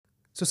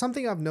So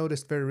something I've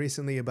noticed very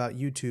recently about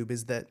YouTube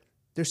is that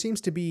there seems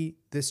to be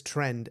this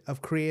trend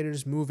of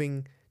creators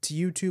moving to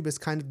YouTube as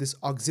kind of this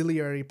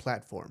auxiliary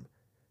platform.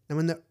 Now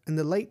in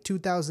the late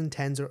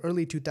 2010s or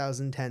early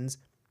 2010s,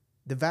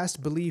 the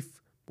vast belief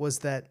was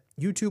that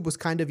YouTube was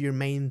kind of your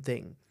main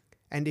thing.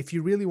 And if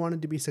you really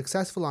wanted to be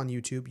successful on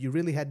YouTube, you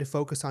really had to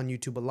focus on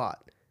YouTube a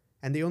lot.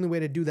 And the only way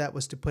to do that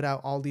was to put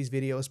out all these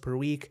videos per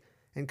week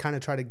and kind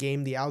of try to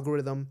game the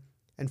algorithm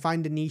and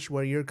find a niche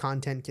where your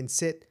content can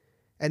sit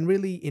and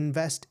really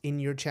invest in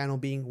your channel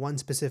being one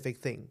specific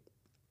thing.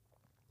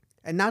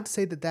 And not to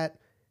say that that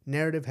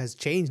narrative has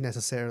changed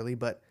necessarily,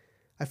 but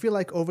I feel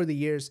like over the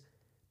years,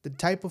 the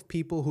type of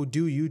people who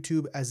do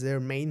YouTube as their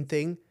main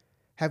thing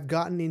have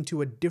gotten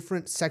into a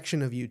different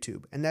section of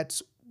YouTube. And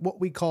that's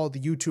what we call the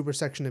YouTuber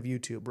section of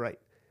YouTube, right?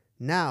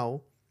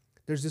 Now,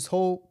 there's this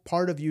whole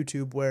part of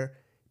YouTube where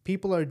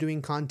people are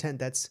doing content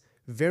that's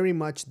very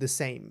much the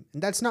same.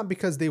 And that's not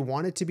because they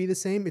want it to be the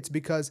same, it's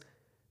because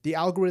the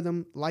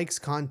algorithm likes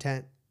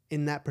content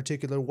in that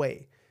particular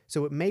way.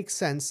 So it makes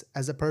sense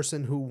as a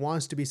person who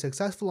wants to be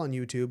successful on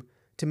YouTube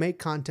to make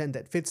content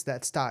that fits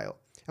that style.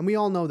 And we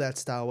all know that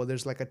style, where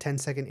there's like a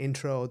 10-second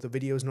intro, the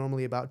video is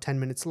normally about 10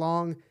 minutes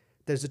long,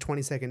 there's a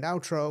 20-second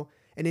outro,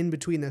 and in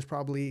between there's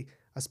probably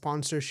a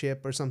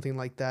sponsorship or something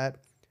like that.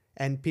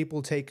 And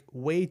people take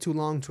way too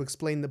long to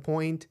explain the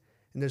point,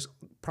 and there's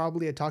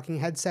probably a talking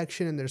head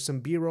section, and there's some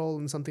B-roll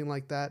and something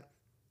like that.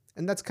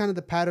 And that's kind of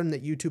the pattern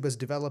that YouTube has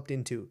developed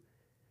into.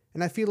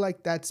 And I feel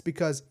like that's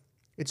because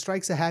it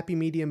strikes a happy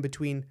medium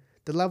between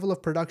the level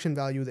of production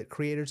value that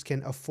creators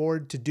can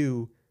afford to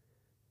do,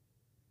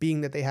 being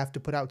that they have to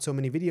put out so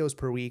many videos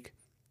per week,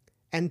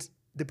 and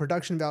the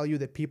production value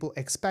that people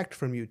expect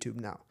from YouTube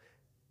now.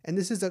 And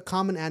this is a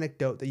common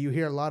anecdote that you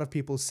hear a lot of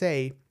people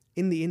say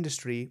in the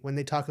industry when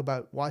they talk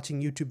about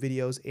watching YouTube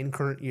videos in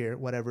current year,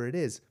 whatever it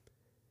is.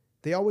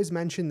 They always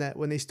mention that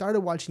when they started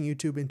watching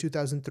YouTube in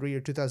 2003 or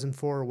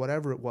 2004 or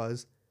whatever it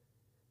was,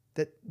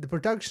 that the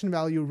production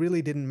value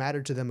really didn't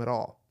matter to them at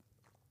all.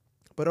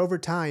 But over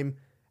time,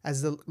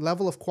 as the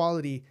level of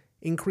quality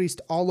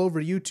increased all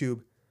over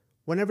YouTube,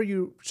 whenever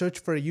you search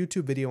for a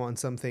YouTube video on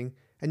something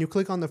and you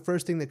click on the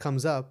first thing that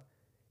comes up,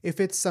 if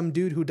it's some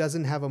dude who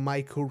doesn't have a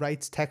mic who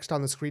writes text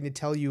on the screen to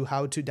tell you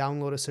how to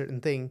download a certain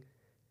thing,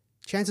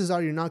 chances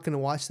are you're not going to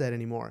watch that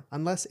anymore,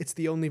 unless it's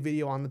the only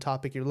video on the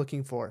topic you're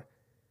looking for.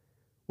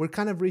 We're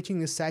kind of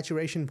reaching this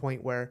saturation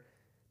point where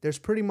there's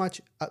pretty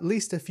much at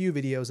least a few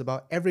videos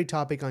about every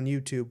topic on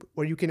YouTube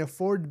where you can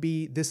afford to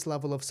be this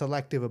level of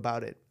selective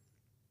about it.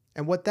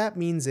 And what that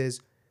means is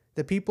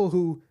the people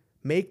who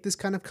make this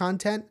kind of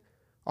content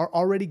are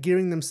already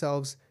gearing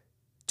themselves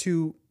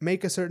to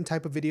make a certain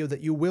type of video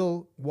that you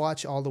will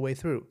watch all the way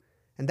through.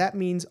 And that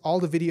means all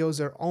the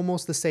videos are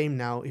almost the same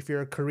now if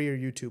you're a career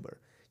YouTuber.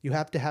 You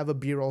have to have a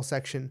B-roll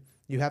section,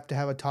 you have to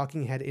have a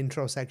talking head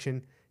intro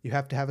section, you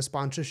have to have a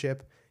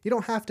sponsorship. You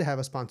don't have to have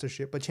a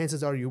sponsorship, but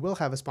chances are you will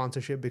have a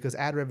sponsorship because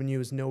ad revenue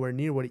is nowhere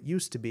near what it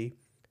used to be.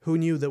 Who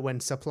knew that when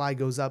supply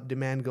goes up,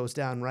 demand goes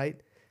down, right?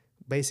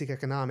 Basic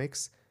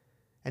economics.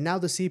 And now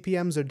the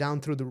CPMs are down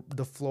through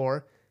the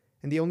floor,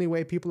 and the only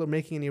way people are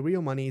making any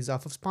real money is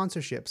off of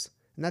sponsorships.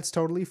 And that's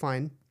totally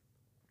fine.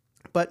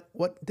 But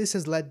what this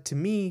has led to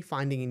me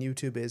finding in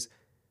YouTube is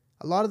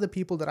a lot of the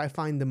people that I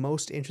find the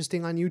most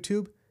interesting on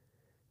YouTube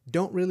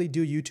don't really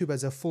do YouTube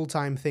as a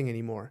full-time thing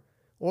anymore,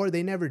 or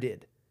they never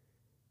did.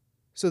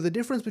 So the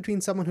difference between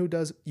someone who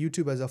does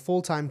YouTube as a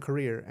full-time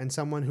career and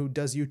someone who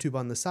does YouTube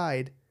on the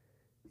side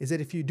is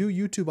that if you do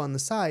YouTube on the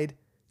side,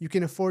 you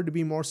can afford to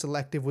be more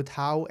selective with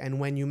how and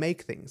when you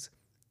make things.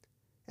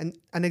 And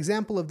an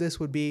example of this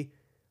would be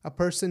a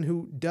person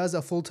who does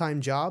a full-time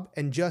job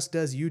and just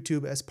does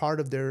YouTube as part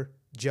of their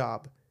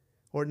job.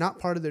 Or not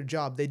part of their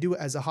job, they do it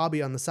as a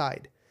hobby on the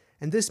side.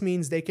 And this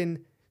means they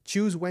can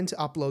choose when to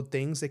upload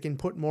things, they can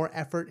put more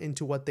effort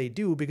into what they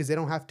do because they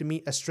don't have to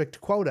meet a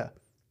strict quota.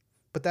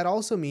 But that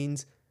also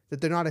means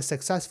that they're not as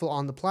successful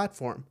on the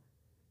platform.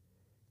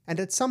 And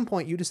at some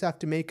point, you just have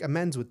to make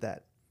amends with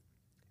that.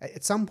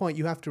 At some point,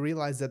 you have to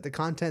realize that the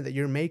content that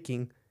you're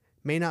making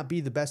may not be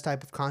the best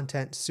type of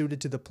content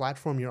suited to the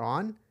platform you're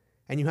on,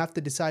 and you have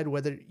to decide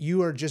whether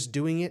you are just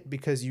doing it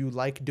because you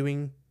like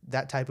doing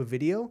that type of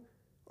video,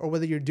 or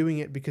whether you're doing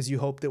it because you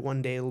hope that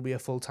one day it'll be a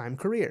full-time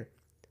career.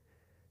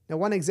 Now,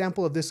 one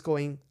example of this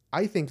going,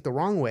 I think, the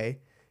wrong way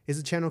is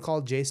a channel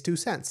called Jay's 2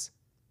 Cents.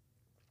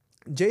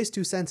 Jay's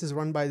 2 Cents is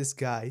run by this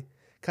guy,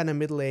 kind of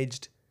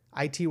middle-aged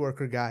IT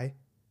worker guy.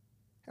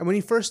 And when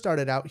he first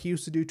started out, he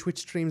used to do Twitch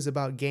streams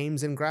about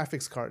games and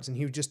graphics cards, and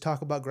he would just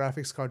talk about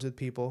graphics cards with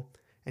people,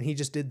 and he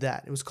just did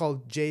that. It was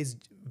called Jay's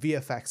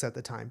VFX at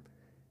the time.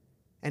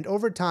 And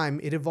over time,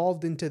 it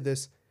evolved into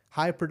this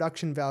high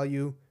production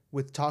value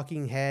with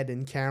talking head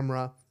and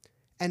camera.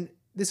 And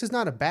this is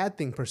not a bad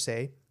thing per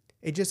se,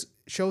 it just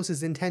shows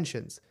his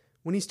intentions.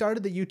 When he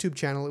started the YouTube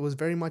channel, it was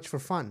very much for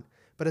fun.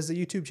 But as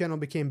the YouTube channel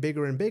became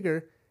bigger and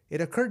bigger,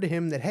 it occurred to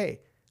him that, hey,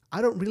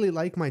 I don't really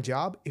like my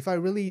job. If I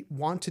really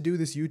want to do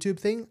this YouTube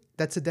thing,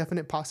 that's a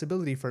definite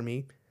possibility for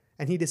me.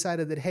 And he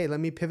decided that, hey,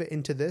 let me pivot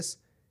into this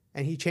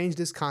and he changed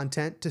his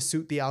content to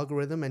suit the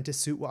algorithm and to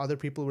suit what other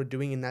people were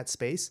doing in that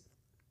space.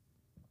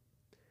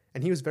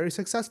 And he was very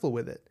successful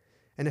with it.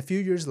 And a few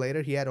years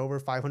later, he had over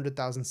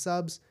 500,000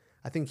 subs.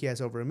 I think he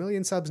has over 1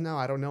 million subs now.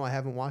 I don't know. I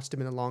haven't watched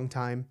him in a long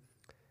time.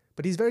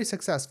 But he's very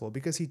successful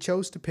because he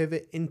chose to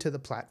pivot into the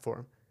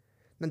platform.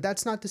 Now,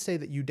 that's not to say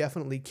that you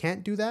definitely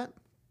can't do that.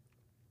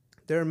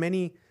 There are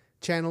many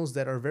channels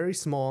that are very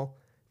small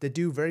that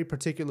do very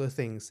particular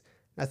things.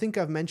 I think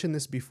I've mentioned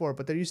this before,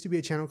 but there used to be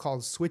a channel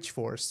called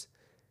Switchforce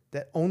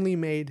that only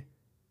made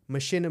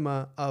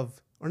machinima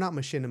of, or not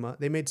machinima,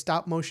 they made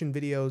stop motion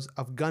videos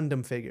of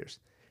Gundam figures.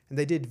 And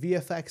they did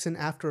VFX and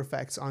After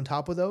Effects on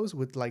top of those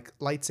with like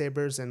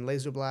lightsabers and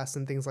laser blasts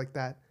and things like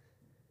that.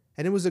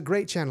 And it was a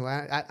great channel.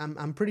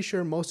 I'm pretty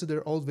sure most of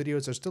their old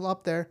videos are still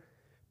up there,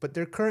 but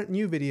their current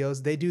new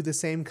videos, they do the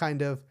same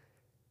kind of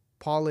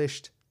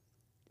polished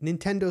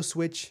Nintendo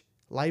Switch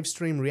live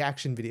stream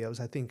reaction videos,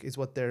 I think is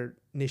what their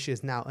niche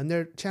is now. And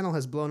their channel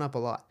has blown up a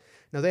lot.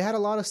 Now, they had a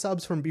lot of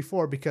subs from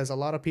before because a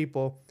lot of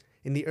people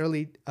in the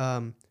late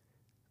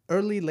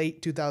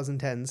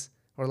 2010s,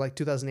 or like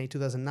 2008,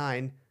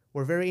 2009,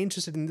 were very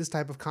interested in this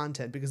type of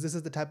content, because this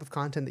is the type of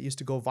content that used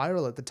to go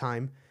viral at the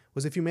time.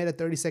 Was if you made a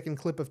 30-second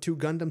clip of 2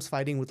 Gundams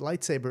fighting with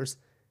lightsabers,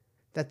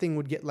 that thing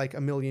would get like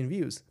 1 million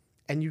views,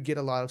 and you'd get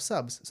a lot of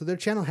subs. So their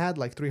channel had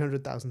like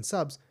 300,000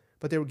 subs,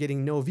 but they were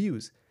getting no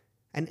views.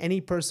 And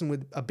any person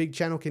with a big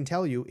channel can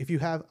tell you, if you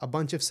have a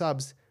bunch of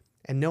subs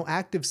and no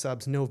active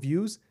subs, no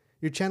views,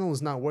 your channel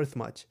is not worth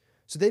much.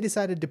 So they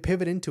decided to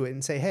pivot into it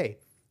and say, hey,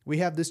 we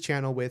have this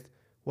channel with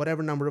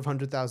whatever number of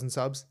 100,000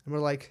 subs, and we're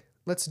like,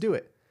 let's do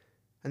it.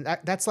 And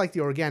that's like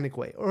the organic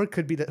way. Or it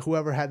could be that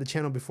whoever had the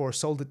channel before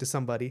sold it to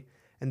somebody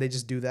and they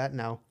just do that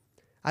now.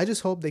 I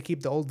just hope they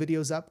keep the old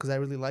videos up because I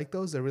really like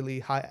those. They're really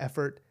high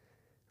effort,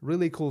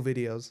 really cool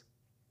videos.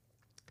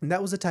 And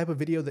that was the type of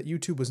video that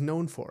YouTube was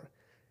known for.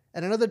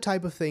 And another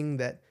type of thing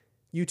that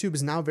YouTube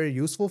is now very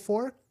useful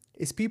for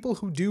is people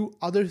who do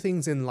other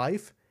things in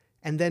life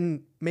and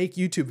then make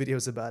YouTube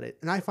videos about it.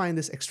 And I find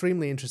this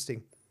extremely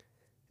interesting.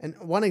 And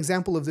one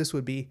example of this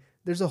would be,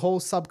 there's a whole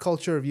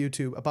subculture of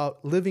YouTube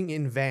about living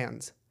in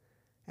vans.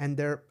 And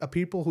there are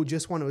people who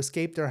just want to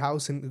escape their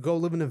house and go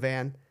live in a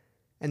van.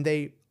 And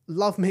they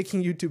love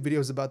making YouTube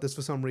videos about this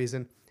for some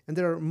reason. And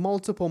there are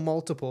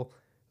multiple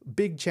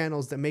big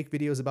channels that make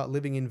videos about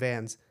living in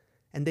vans.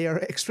 And they are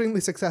extremely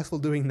successful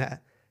doing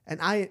that.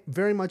 And I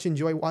very much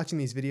enjoy watching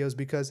these videos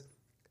because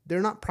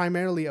they're not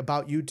primarily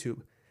about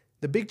YouTube.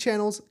 The big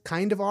channels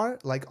kind of are,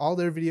 like all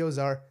their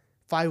videos are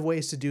 5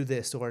 ways to do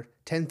this, or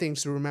 10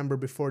 things to remember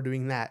before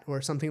doing that, or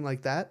something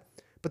like that.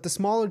 But the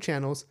smaller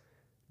channels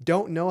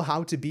don't know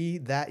how to be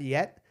that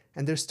yet,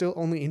 and they're still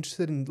only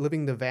interested in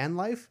living the van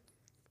life.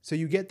 So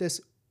you get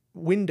this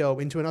window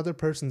into another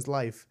person's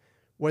life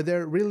where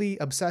they're really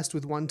obsessed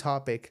with one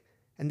topic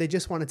and they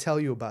just want to tell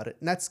you about it.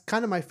 And that's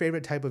kind of my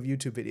favorite type of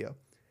YouTube video.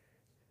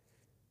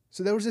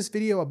 So there was this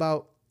video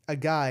about a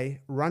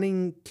guy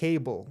running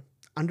cable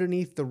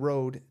underneath the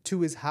road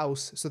to his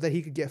house so that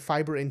he could get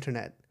fiber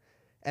internet.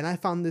 And I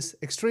found this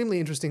extremely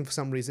interesting for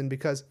some reason,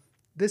 because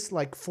this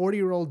like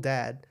 40-year-old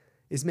dad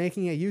is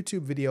making a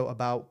YouTube video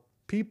about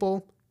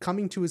people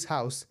coming to his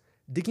house,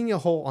 digging a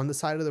hole on the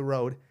side of the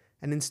road,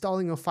 and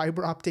installing a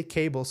fiber optic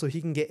cable so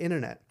he can get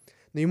internet.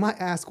 Now you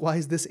might ask, why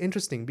is this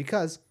interesting?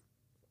 Because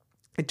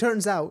it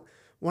turns out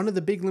one of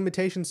the big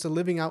limitations to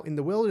living out in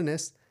the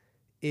wilderness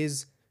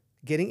is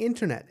getting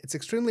internet. It's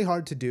extremely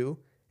hard to do,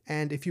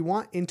 and if you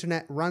want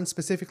internet run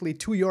specifically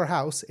to your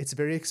house, it's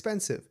very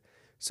expensive.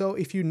 So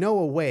if you know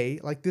a way,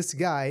 like this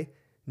guy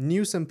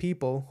knew some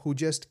people who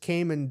just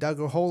came and dug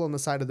a hole on the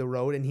side of the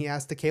road, and he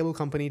asked the cable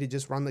company to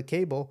just run the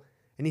cable,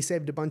 and he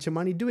saved a bunch of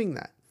money doing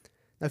that.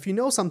 Now, if you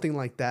know something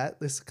like that,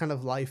 this kind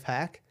of life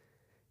hack,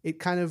 it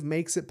kind of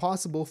makes it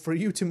possible for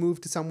you to move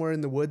to somewhere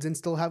in the woods and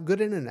still have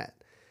good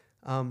internet.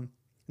 And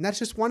that's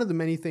just one of the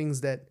many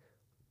things that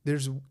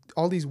there's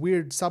all these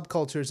weird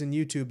subcultures in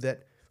YouTube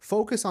that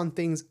focus on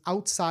things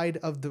outside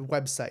of the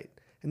website.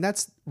 And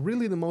that's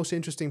really the most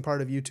interesting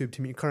part of YouTube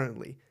to me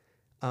currently.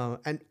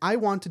 And I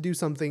want to do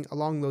something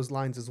along those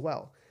lines as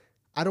well.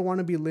 I don't want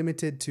to be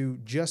limited to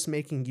just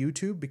making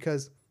YouTube,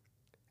 because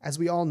as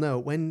we all know,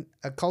 when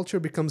a culture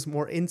becomes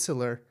more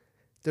insular,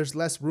 there's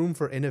less room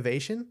for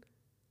innovation,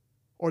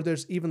 or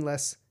there's even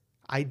less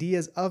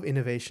ideas of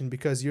innovation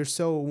because you're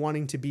so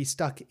wanting to be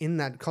stuck in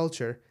that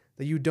culture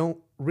that you don't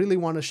really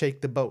want to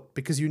shake the boat,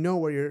 because you know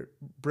where your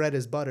bread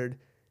is buttered.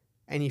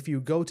 And if you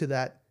go to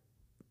that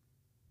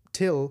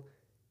till,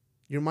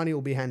 your money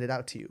will be handed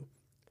out to you.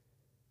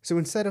 So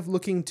instead of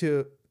looking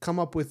to come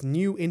up with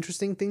new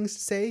interesting things to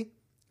say,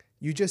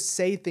 you just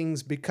say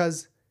things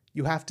because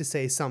you have to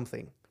say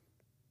something.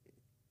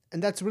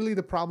 And that's really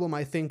the problem,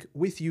 I think,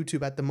 with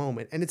YouTube at the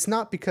moment. And it's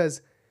not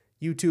because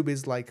YouTube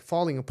is like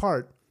falling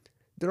apart.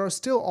 There are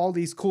still all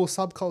these cool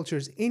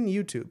subcultures in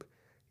YouTube.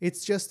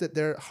 It's just that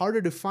they're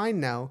harder to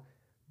find now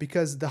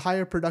because the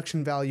higher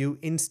production value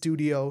in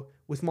studio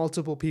with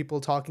multiple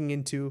people talking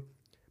into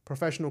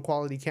professional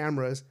quality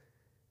cameras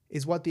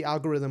is what the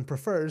algorithm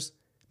prefers,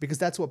 because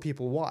that's what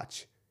people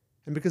watch.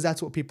 And because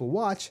that's what people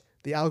watch,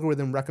 the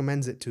algorithm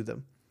recommends it to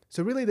them.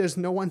 So really there's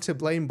no one to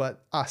blame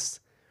but us.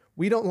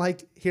 We don't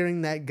like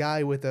hearing that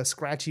guy with a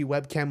scratchy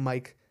webcam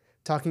mic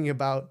talking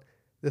about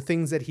the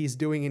things that he's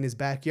doing in his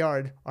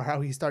backyard or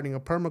how he's starting a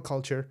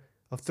permaculture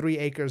of 3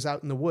 acres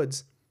out in the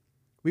woods.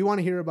 We want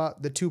to hear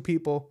about the 2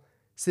 people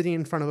sitting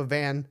in front of a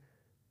van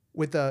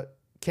with a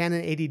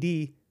Canon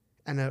 80D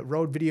and a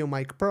Rode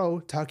VideoMic Pro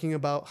talking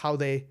about how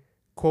they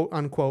quote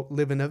unquote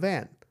live in a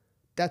van.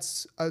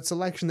 That's a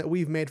selection that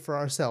we've made for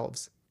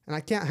ourselves, and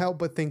I can't help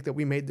but think that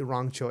we made the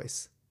wrong choice.